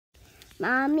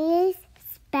Mommy's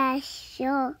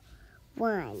special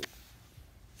one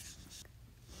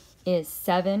is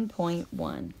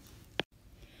 7.1.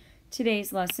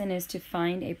 Today's lesson is to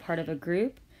find a part of a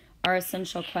group. Our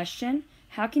essential question,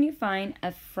 how can you find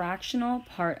a fractional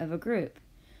part of a group?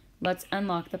 Let's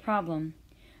unlock the problem.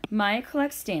 Maya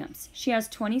collects stamps. She has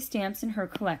 20 stamps in her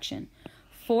collection.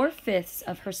 4/5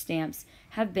 of her stamps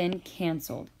have been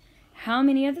canceled. How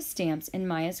many of the stamps in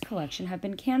Maya's collection have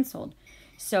been canceled?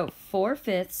 So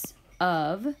 4/5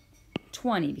 of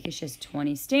 20, because she has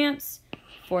 20 stamps,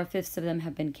 4/5 of them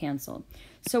have been canceled.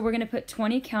 So we're going to put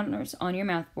 20 counters on your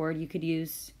math board. You could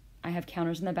use, I have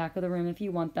counters in the back of the room if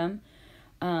you want them,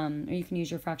 or you can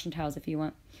use your fraction tiles if you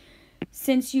want.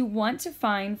 Since you want to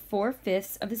find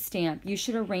 4/5 of the stamp, you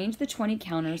should arrange the 20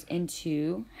 counters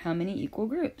into how many equal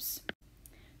groups?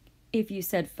 If you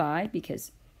said 5,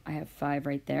 because I have 5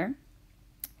 right there,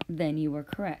 then you were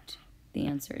correct. The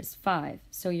answer is 5.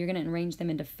 So you're going to arrange them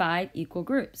into 5 equal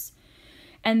groups.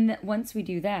 And once we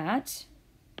do that,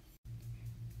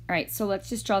 all right, so let's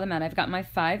just draw them out. I've got my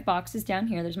 5 boxes down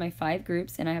here. There's my 5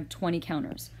 groups, and I have 20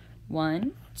 counters.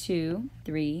 1, 2,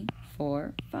 3,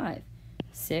 4, 5.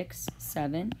 6,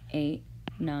 7, 8,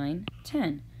 9,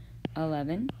 10,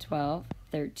 11, 12,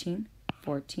 13,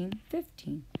 14,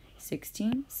 15,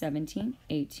 16, 17,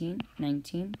 18,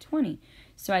 19, 20.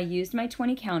 So I used my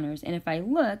 20 counters, and if I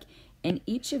look in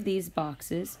each of these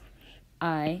boxes,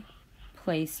 I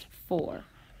placed 4.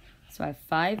 So I have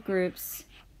 5 groups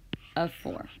of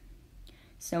 4.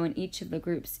 So in each of the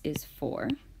groups is 4.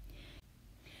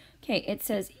 Okay, it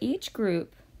says each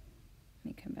group,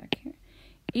 let me come back here.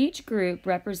 Each group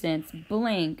represents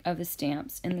blank of the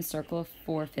stamps in the circle of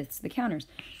 4/5 of the counters.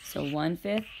 So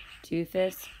 1/5,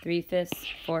 2/5, 3/5,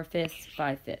 4/5,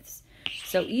 5/5.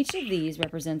 So each of these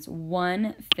represents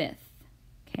 1/5,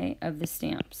 okay, of the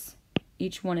stamps.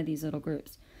 Each one of these little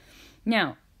groups.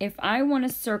 Now, if I want to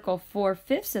circle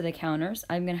 4/5 of the counters,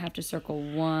 I'm going to have to circle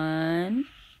 1,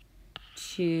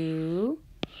 2,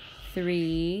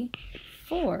 3,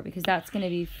 4, because that's going to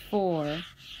be 4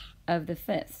 of the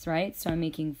fifths, right? So I'm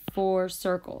making 4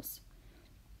 circles.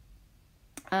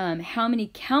 How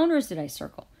many counters did I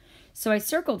circle? So I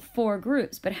circled 4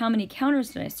 groups, but how many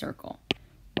counters did I circle?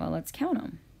 Well, let's count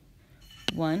them.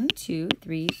 1, 2,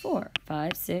 3, 4,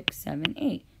 5, 6, 7,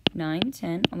 8, 9,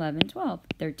 10, 11, 12,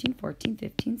 13, 14,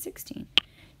 15, 16.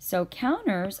 So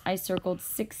counters, I circled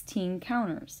 16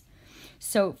 counters.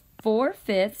 So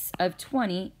 4/5 of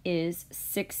 20 is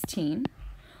 16.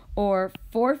 Or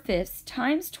 4/5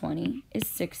 times 20 is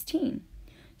 16.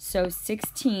 So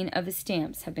 16 of the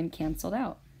stamps have been canceled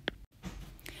out.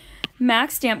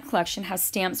 Mac's stamp collection has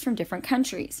stamps from different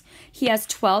countries. He has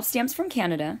 12 stamps from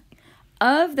Canada.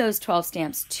 Of those 12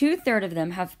 stamps, 2/3 of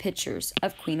them have pictures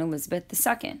of Queen Elizabeth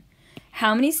II.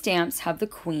 How many stamps have the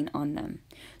Queen on them?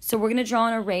 So we're going to draw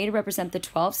an array to represent the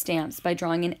 12 stamps by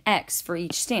drawing an X for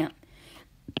each stamp.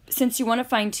 Since you want to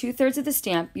find 2/3 of the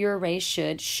stamp, your array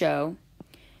should show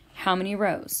how many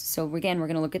rows? So again, we're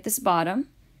going to look at this bottom,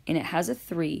 and it has a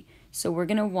 3. So we're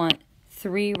going to want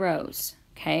 3 rows,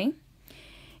 okay?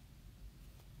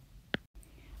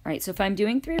 All right, so if I'm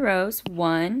doing 3 rows,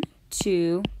 1,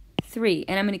 2, 3,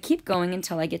 and I'm going to keep going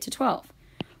until I get to 12.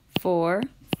 4,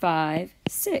 5,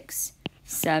 6,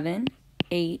 7,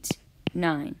 8,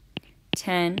 9,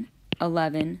 10,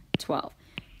 11, 12.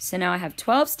 So now I have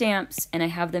 12 stamps, and I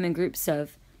have them in groups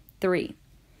of 3.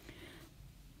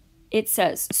 It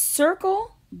says,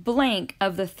 circle blank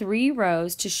of the 3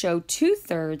 rows to show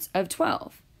 2/3 of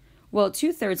 12. Well,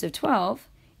 2/3 of 12,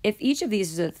 if each of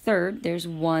these is a third, there's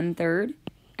 1/3,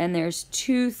 and there's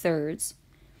 2/3.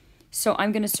 So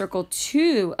I'm going to circle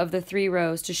 2 of the 3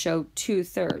 rows to show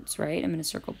 2/3, right? I'm going to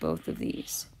circle both of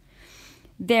these.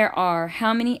 There are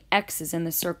how many X's in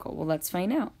the circle? Well, let's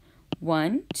find out.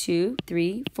 1, 2,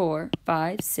 3, 4,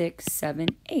 5, 6, 7,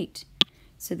 8.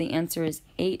 So the answer is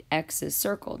 8 X's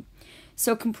circled.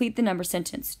 So complete the number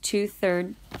sentence.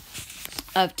 2/3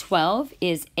 of 12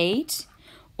 is 8,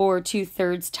 or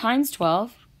 2/3 times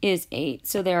 12 is 8.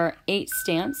 So there are 8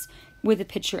 stamps with a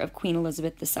picture of Queen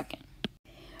Elizabeth II.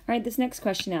 All right, this next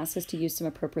question asks us to use some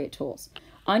appropriate tools.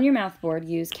 On your math board,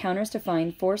 use counters to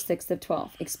find 4/6 of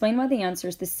 12. Explain why the answer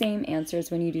is the same answer as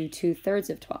when you do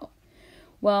 2/3 of 12.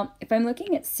 Well, if I'm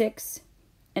looking at 6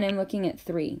 and I'm looking at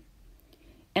 3,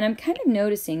 and I'm kind of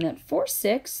noticing that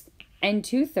 4/6 and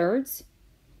 2/3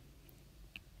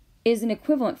 is an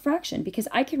equivalent fraction because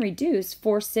I can reduce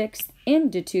 4/6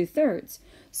 into 2/3.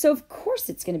 So of course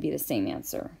it's going to be the same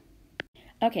answer.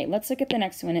 Okay, let's look at the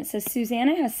next one. It says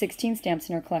Susanna has 16 stamps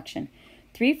in her collection.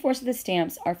 3/4 of the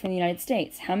stamps are from the United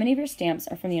States. How many of your stamps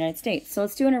are from the United States? So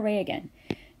let's do an array again.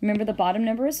 Remember, the bottom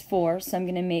number is 4, so I'm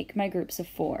going to make my groups of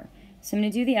 4. So I'm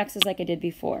going to do the X's like I did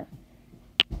before.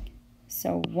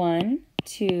 So 1,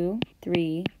 2,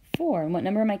 3, 4. And what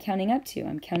number am I counting up to?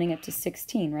 I'm counting up to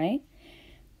 16, right?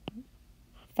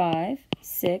 5,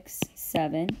 6,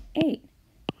 7, 8,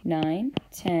 9,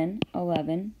 10,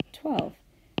 11, 12,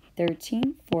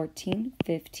 13, 14,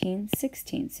 15,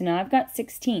 16. So now I've got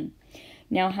 16.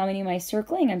 Now how many am I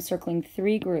circling? I'm circling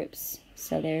 3 groups.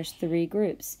 So there's 3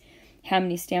 groups. How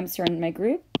many stamps are in my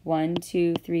group? 1,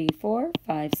 2, 3, 4,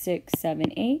 5, 6,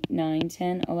 7, 8, 9,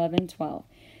 10, 11, 12.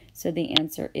 So the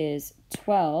answer is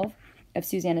 12 of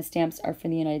Susanna's stamps are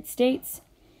from the United States.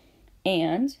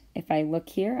 And if I look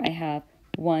here, I have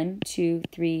 1, 2,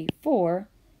 3, 4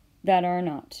 that are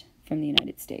not from the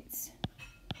United States.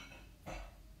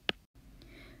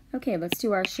 Okay, let's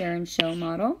do our share and show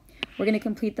model. We're going to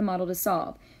complete the model to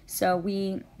solve. So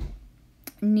we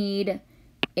need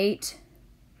 8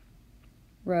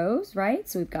 rows, right?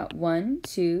 So we've got 1,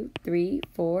 2, 3,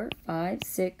 4, 5,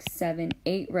 6, 7,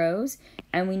 8 rows,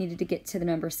 and we needed to get to the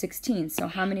number 16. So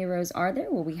how many rows are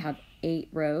there? Well, we have 8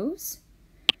 rows.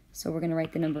 So we're going to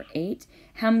write the number 8.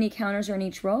 How many counters are in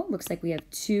each row? Looks like we have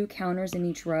 2 counters in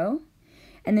each row.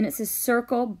 And then it says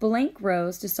circle blank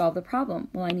rows to solve the problem.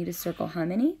 Well, I need to circle how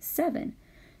many? 7.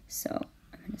 So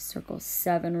I'm going to circle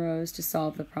 7 rows to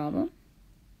solve the problem.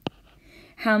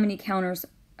 How many counters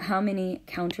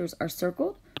are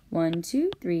circled? 1,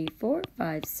 2, 3, 4,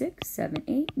 5, 6, 7,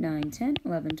 8, 9, 10,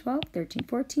 11, 12, 13,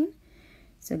 14.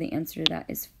 So the answer to that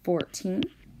is 14.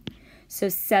 So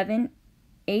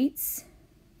 7/8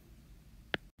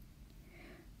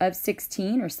 of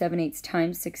 16, or 7/8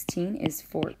 times 16, is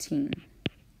 14.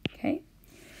 Okay?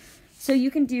 So you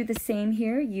can do the same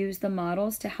here. Use the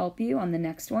models to help you on the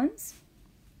next ones.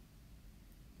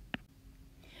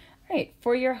 All right,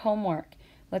 for your homework,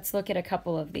 let's look at a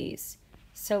couple of these.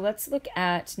 So let's look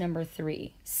at number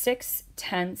 3,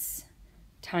 6/10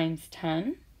 times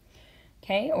 10,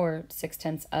 okay, or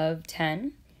 6/10 of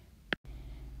 10.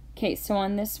 Okay, so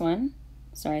on this one,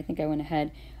 sorry, I think I went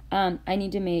ahead. I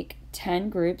need to make 10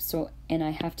 groups, and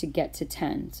I have to get to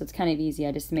 10. So it's kind of easy.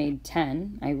 I just made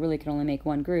 10. I really could only make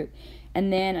one group.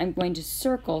 And then I'm going to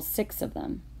circle 6 of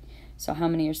them. So how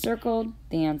many are circled?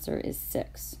 The answer is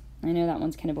 6. I know that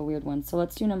one's kind of a weird one. So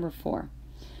let's do number 4.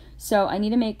 So I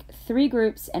need to make 3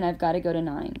 groups, and I've got to go to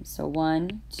 9. So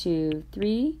 1, 2,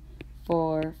 3,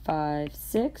 4, 5,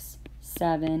 6,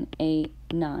 7, 8,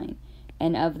 9.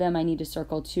 And of them, I need to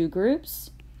circle 2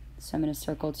 groups. So I'm going to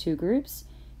circle 2 groups.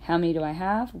 How many do I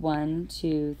have? 1,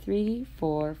 2, 3,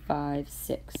 4, 5,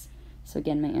 6. So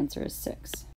again, my answer is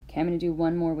 6. Okay, I'm going to do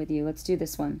one more with you. Let's do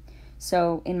this one.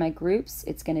 So in my groups,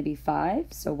 it's going to be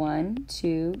 5. So 1,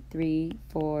 2, 3,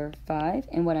 4, 5.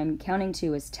 And what I'm counting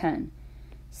to is 10.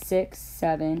 6,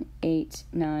 7, 8,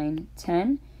 9,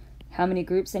 10. How many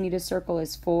groups I need to circle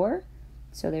is 4.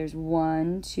 So there's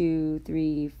 1, 2,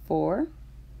 3, 4.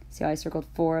 See how I circled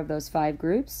 4 of those 5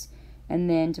 groups? And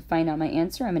then to find out my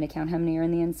answer, I'm going to count how many are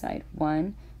in the inside.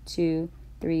 1, 2,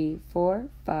 3, 4,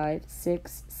 5,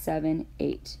 6, 7,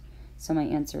 8. So my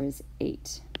answer is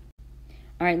 8.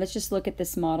 All right, let's just look at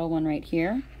this model one right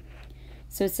here.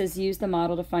 So it says use the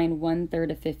model to find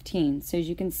 1/3 of 15. So as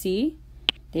you can see,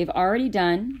 they've already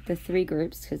done the 3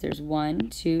 groups, because there's 1,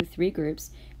 2, 3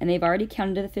 groups, and they've already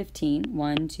counted to the 15.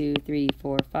 1, 2, 3,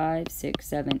 4, 5, 6,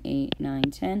 7, 8,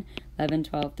 9, 10, 11,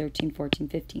 12, 13, 14,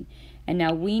 15. And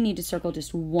now we need to circle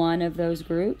just one of those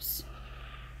groups.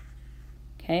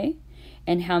 Okay?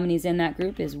 And how many is in that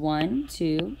group is 1,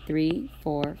 2, 3,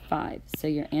 4, 5. So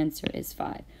your answer is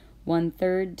 5.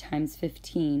 1/3 times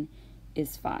 15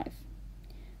 is 5.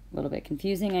 A little bit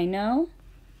confusing, I know.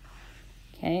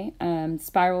 Okay,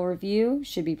 spiral review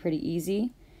should be pretty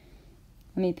easy.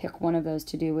 Let me pick one of those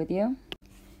to do with you. I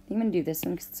think I'm going to do this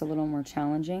one because it's a little more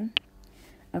challenging.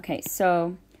 Okay,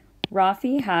 so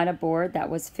Rafi had a board that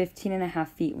was 15.5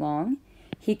 feet long.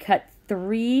 He cut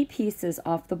 3 pieces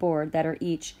off the board that are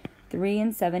each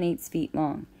 3 7/8 feet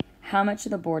long. How much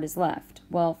of the board is left?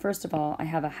 Well, first of all, I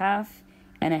have a half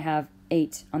and I have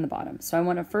 8 on the bottom. So I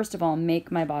want to first of all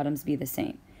make my bottoms be the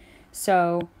same.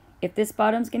 So if this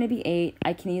bottom's going to be 8,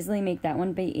 I can easily make that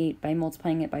one be 8 by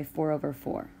multiplying it by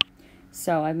 4/4.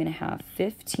 So I'm going to have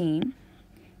 15.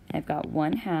 I've got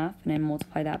 1/2, and I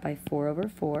multiply that by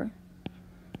 4/4.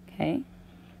 Okay,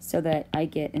 so that I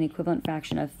get an equivalent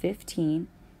fraction of 15.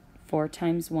 4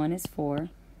 times 1 is 4.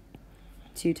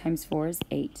 2 times 4 is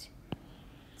 8.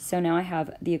 So now I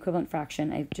have the equivalent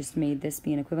fraction. I've just made this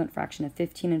be an equivalent fraction of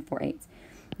 15 4/8.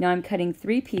 Now I'm cutting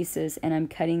 3 pieces, and I'm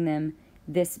cutting them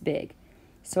this big.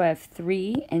 So I have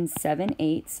 3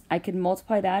 7/8. I could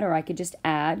multiply that, or I could just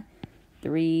add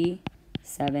 3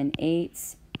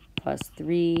 7/8 plus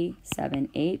 3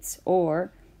 7/8,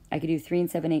 or I could do 3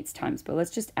 7/8 times, but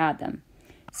let's just add them.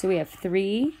 So we have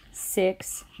 3,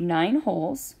 6, 9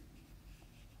 wholes.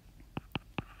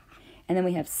 And then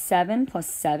we have 7 plus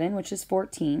 7, which is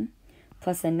 14,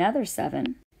 plus another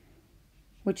 7,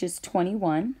 which is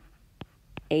 21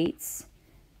 eighths.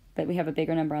 But we have a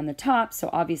bigger number on the top, so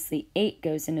obviously 8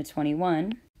 goes into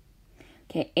 21.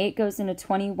 Okay, 8 goes into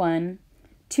 21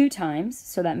 2 times,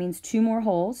 so that means 2 more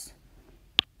wholes.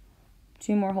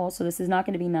 2 more wholes, so this is not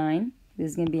going to be 9.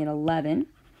 This is going to be an 11.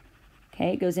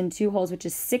 Okay, it goes in 2 wholes, which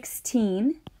is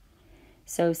 16.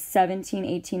 So 17,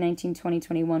 18, 19, 20,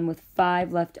 21 with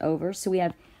 5 left over. So we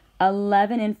have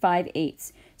 11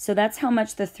 5/8. So that's how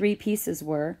much the 3 pieces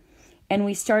were. And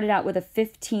we started out with a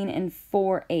 15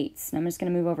 4/8. And I'm just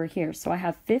going to move over here. So I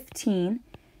have 15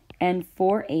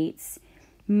 4/8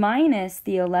 minus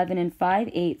the 11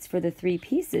 5/8 for the 3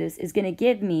 pieces is going to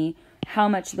give me how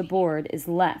much the board is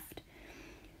left.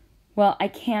 Well, I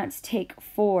can't take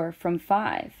 4 from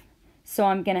 5. So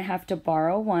I'm going to have to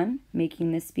borrow 1,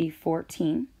 making this be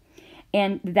 14.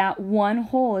 And that 1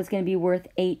 whole is going to be worth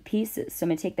 8 pieces. So I'm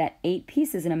going to take that 8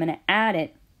 pieces and I'm going to add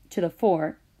it to the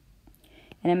 4.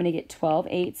 And I'm going to get 12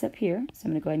 eighths up here. So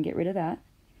I'm going to go ahead and get rid of that.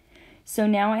 So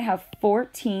now I have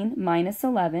 14 minus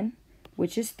 11,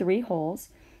 which is 3 wholes.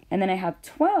 And then I have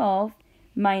 12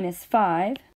 minus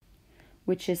 5,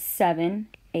 which is 7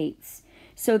 eighths.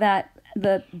 So that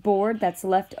the board that's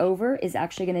left over is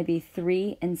actually going to be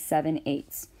 3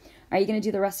 7/8. Are you going to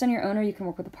do the rest on your own, or you can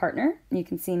work with a partner? You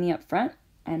can see me up front,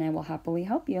 and I will happily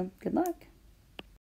help you. Good luck.